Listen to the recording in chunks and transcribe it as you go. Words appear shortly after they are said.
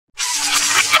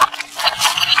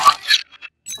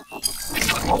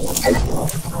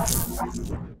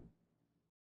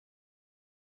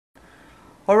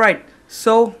Alright,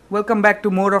 so welcome back to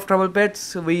more of Trouble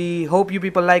Pets. We hope you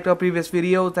people liked our previous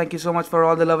video. Thank you so much for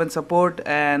all the love and support,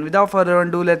 and without further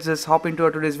ado, let's just hop into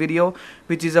our today's video,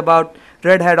 which is about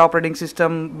Red Hat operating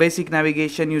system, basic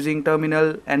navigation using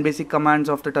terminal and basic commands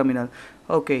of the terminal.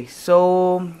 Okay,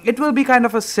 so it will be kind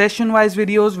of a session wise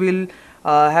videos. We'll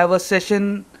have a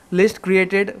session list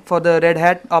created for the Red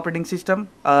Hat operating system,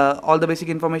 all the basic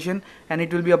information, and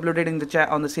it will be uploaded in the chat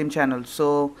on the same channel.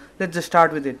 So let's just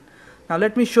start with it. Now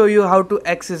let me show you how to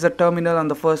access the terminal on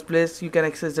the first place. You can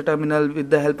access the terminal with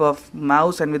the help of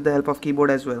mouse and with the help of keyboard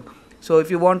as well. So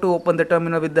if you want to open the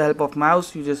terminal with the help of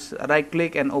mouse, you just right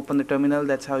click and open the terminal.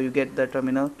 That's how you get the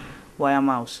terminal via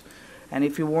mouse. And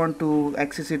if you want to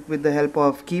access it with the help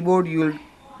of keyboard, you'll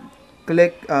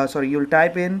you'll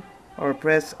type in or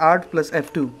press Alt plus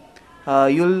F2.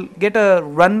 You'll get a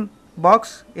run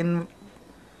box. In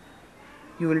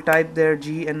you will type there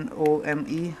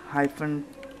gnome hyphen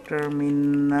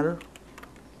terminal.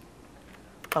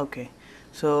 Okay,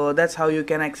 so that's how you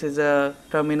can access a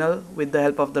terminal with the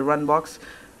help of the run box.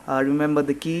 Remember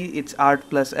the key, it's Alt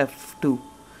plus F2.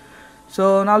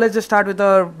 So now let's just start with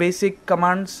our basic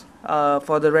commands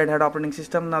for the Red Hat operating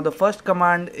system. Now the first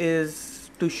command is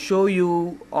to show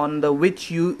you on the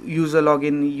which user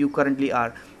login you currently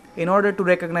are. In order to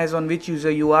recognize on which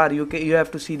user you are, you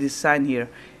have to see this sign here.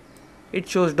 It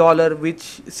shows $,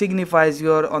 which signifies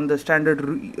you're on the standard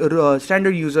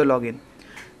user login.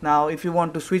 Now if you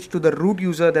want to switch to the root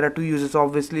user, there are two users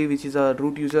obviously, which is a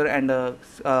root user and a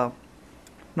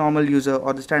normal user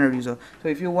or the standard user. So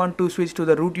if you want to switch to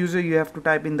the root user, you have to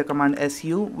type in the command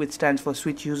su, which stands for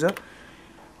switch user.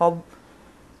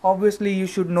 Obviously you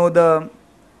should know the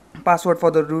password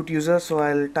for the root user, so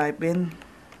I'll type in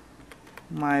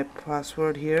my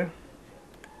password here,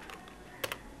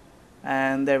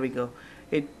 and there we go.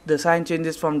 The sign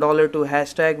changes from $ to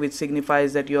hashtag, which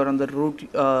signifies that you're on the root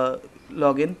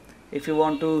login. If you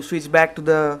want to switch back to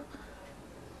the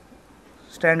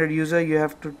standard user, you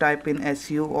have to type in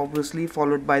su obviously,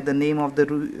 followed by the name of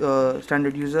the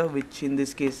standard user, which in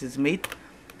this case is Meet,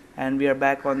 and we are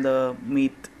back on the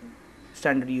Meet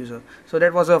standard user. So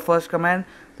that was our first command.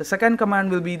 The second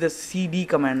command will be the cd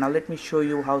command. Now let me show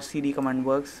you how cd command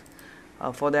works.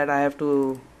 For that I have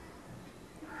to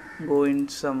go in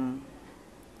some.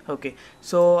 Okay,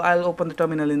 so I'll open the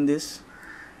terminal in this.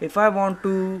 If I want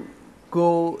to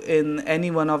go in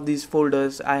any one of these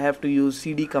folders, I have to use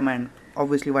cd command,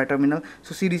 obviously via terminal.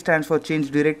 So cd stands for change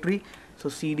directory. So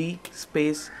cd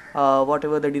space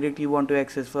whatever the directory you want to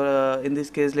access. For in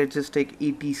this case, let's just take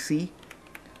etc.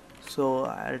 So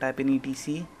I'll type in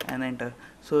etc and enter.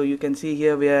 So you can see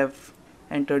here we have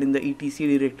entered in the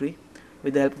etc directory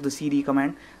with the help of the cd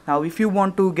command. Now if you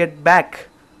want to get back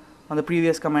on the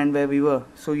previous command where we were,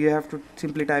 so you have to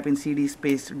simply type in cd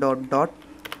space ...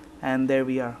 and there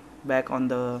we are back on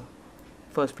the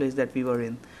first place that we were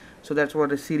in. So that's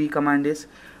what a cd command is.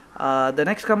 The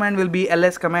next command will be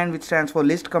ls command, which stands for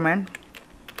list command.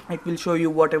 It will show you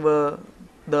whatever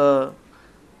the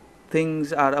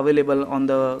things are available on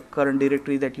the current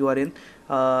directory that you are in.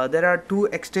 There are two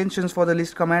extensions for the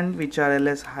list command, which are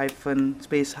ls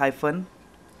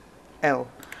 -l,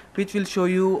 which will show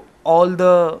you all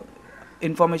the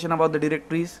information about the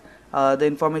directories. The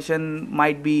information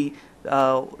might be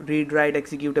read, write,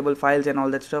 executable files and all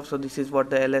that stuff. So this is what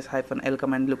the ls-l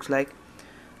command looks like.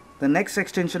 The next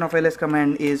extension of ls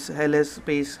command is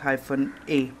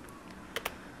ls-a,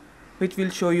 which will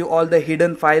show you all the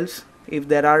hidden files, if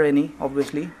there are any,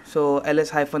 obviously. So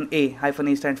ls-a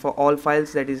stands for all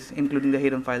files, that is including the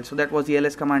hidden files. So that was the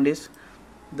ls command is.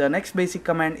 The next basic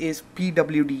command is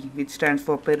pwd, which stands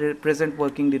for present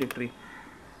working directory.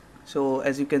 So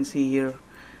as you can see here,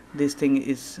 this thing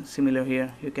is similar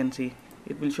here. You can see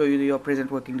it will show you your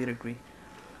present working directory.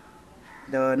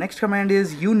 The next command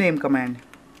is uname command.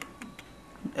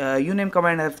 Uname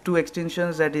command has two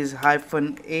extensions, that is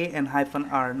 -a and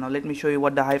 -r. Now let me show you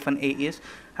what the -a is.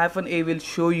 -a will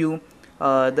show you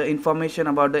the information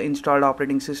about the installed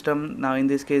operating system. Now in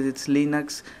this case it's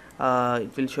Linux.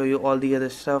 It will show you all the other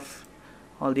stuff,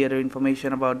 all the other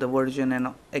information about the version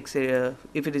and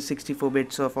if it is 64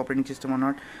 bits of operating system or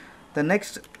not. The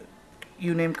next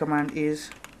uname command is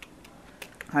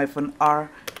 -r,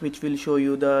 which will show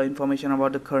you the information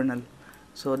about the kernel.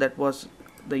 So that was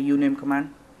the uname command.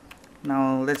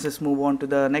 Now let's just move on to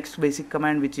the next basic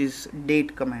command, which is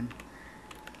date command.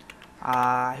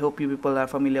 I hope you people are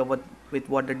familiar with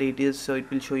what the date is. So it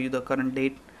will show you the current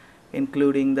date,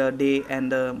 including the day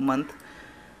and the month.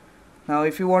 Now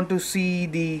if you want to see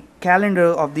the calendar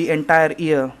of the entire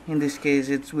year, in this case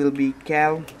it will be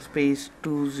cal space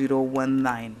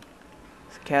 2019.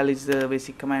 Cal is the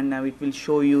basic command. Now it will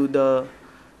show you the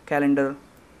calendar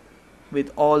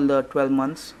with all the 12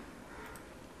 months.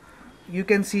 You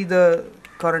can see the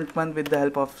current month with the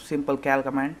help of simple cal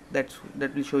command. That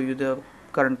will show you the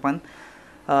current month.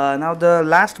 Now the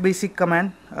last basic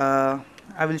command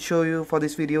I will show you for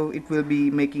this video, it will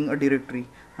be making a directory.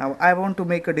 Now I want to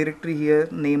make a directory here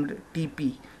named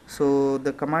tp, so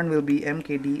the command will be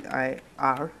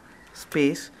mkdir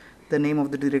space the name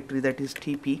of the directory, that is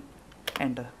tp,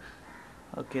 enter.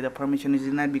 Okay, the permission is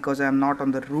denied because I am not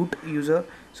on the root user,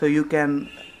 so you can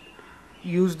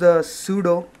use the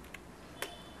sudo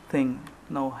thing.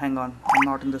 No, hang on, I'm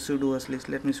not in the sudo as list.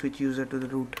 Let me switch user to the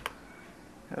root.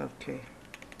 Okay,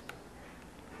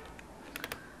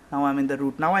 now I'm in the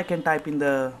root. Now I can type in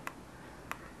the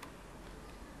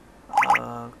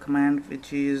command,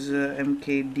 which is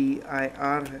mkdir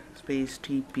space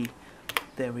tp.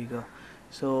 There we go.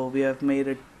 So we have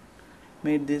made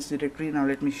this directory. Now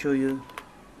let me show you.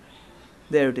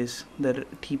 There it is, the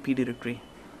tp directory.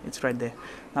 It's right there.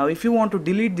 Now if you want to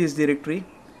delete this directory,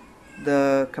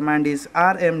 the command is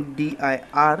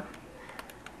rmdir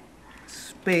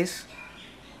space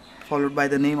followed by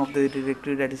the name of the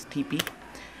directory, that is tp,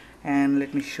 and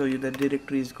let me show you the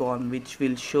directory is gone, which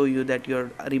will show you that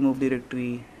your remove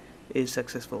directory is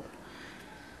successful.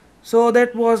 So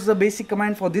that was the basic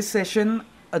command for this session,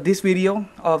 this video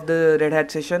of the Red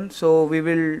Hat session. So we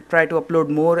will try to upload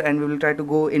more and we will try to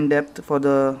go in depth for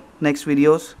the next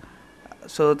videos.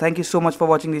 So thank you so much for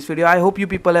watching this video. I hope you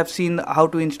people have seen how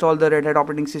to install the Red Hat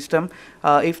operating system.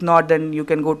 If not, then you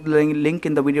can go to the link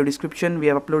in the video description. We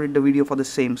have uploaded the video for the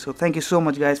same. So thank you so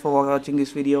much guys for watching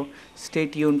this video. Stay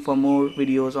tuned for more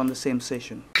videos on the same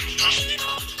session.